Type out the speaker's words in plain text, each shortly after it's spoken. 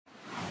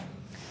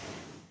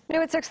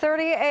New at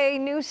 6:30, a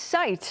new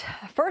site,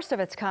 first of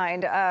its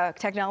kind,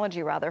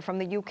 technology rather, from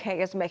the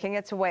UK is making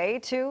its way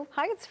to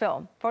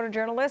Hyattsville.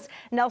 Photojournalist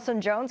Nelson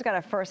Jones got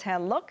a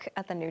first-hand look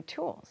at the new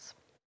tools.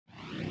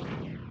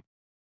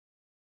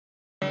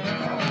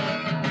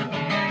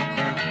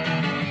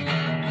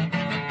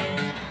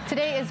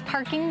 Today is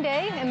parking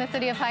day in the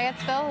city of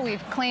Hyattsville.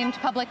 We've claimed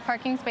public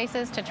parking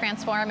spaces to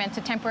transform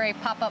into temporary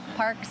pop-up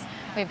parks.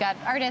 We've got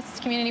artists,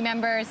 community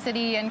members,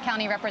 city and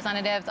county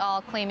representatives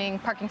all claiming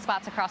parking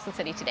spots across the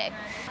city today.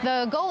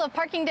 The goal of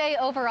Parking Day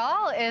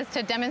overall is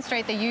to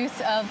demonstrate the use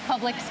of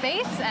public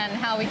space and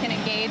how we can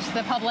engage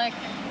the public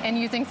in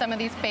using some of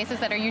these spaces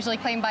that are usually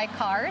claimed by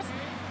cars.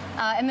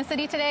 And the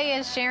city today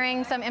is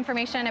sharing some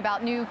information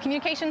about new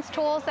communications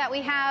tools that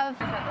we have.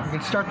 You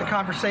can start the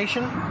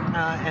conversation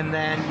and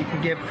then you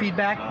can give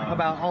feedback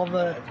about all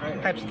the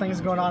types of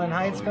things going on in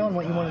Hyattsville and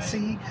what you want to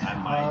see,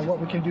 what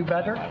we can do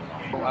better.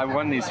 I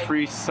won these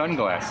free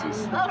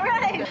sunglasses. All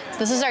right. So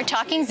this is our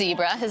talking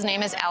zebra. His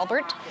name is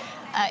Albert.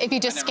 If you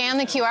just scan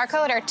the QR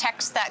code or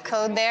text that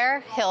code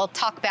there, he'll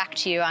talk back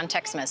to you on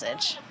text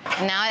message.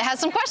 Now it has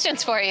some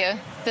questions for you.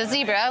 The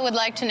zebra would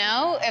like to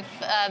know if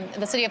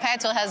the city of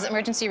Hyattsville has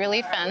emergency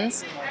relief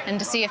funds and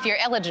to see if you're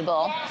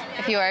eligible,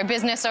 if you are a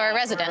business or a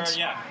resident.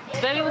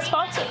 Very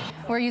responsive.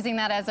 We're using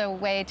that as a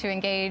way to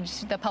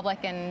engage the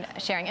public in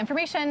sharing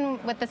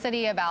information with the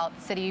city about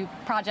city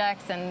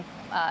projects and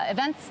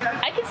events.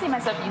 I can see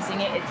myself using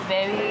it. It's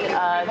very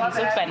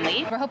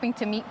user-friendly. We're hoping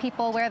to meet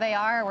people where they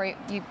are, where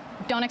you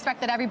don't expect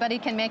that everybody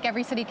can make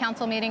every city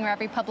council meeting or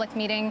every public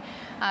meeting.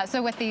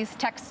 So with these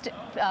text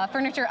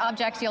furniture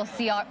objects, you'll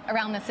see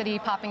around the city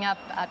popping up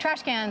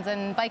trash cans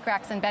and bike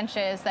racks and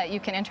benches that you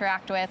can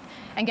interact with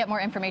and get more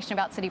information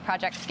about city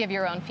projects, give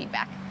your own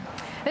feedback.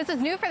 This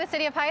is new for the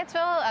city of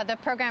Hyattsville. The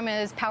program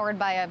is powered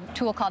by a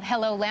tool called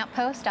Hello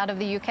Lamppost out of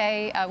the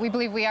UK. We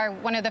believe we are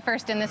one of the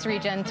first in this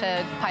region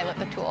to pilot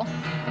the tool.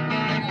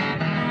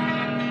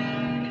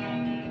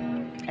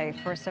 A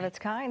first of its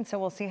kind, so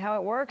we'll see how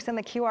it works. And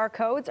the QR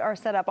codes are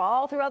set up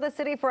all throughout the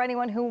city for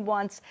anyone who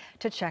wants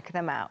to check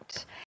them out.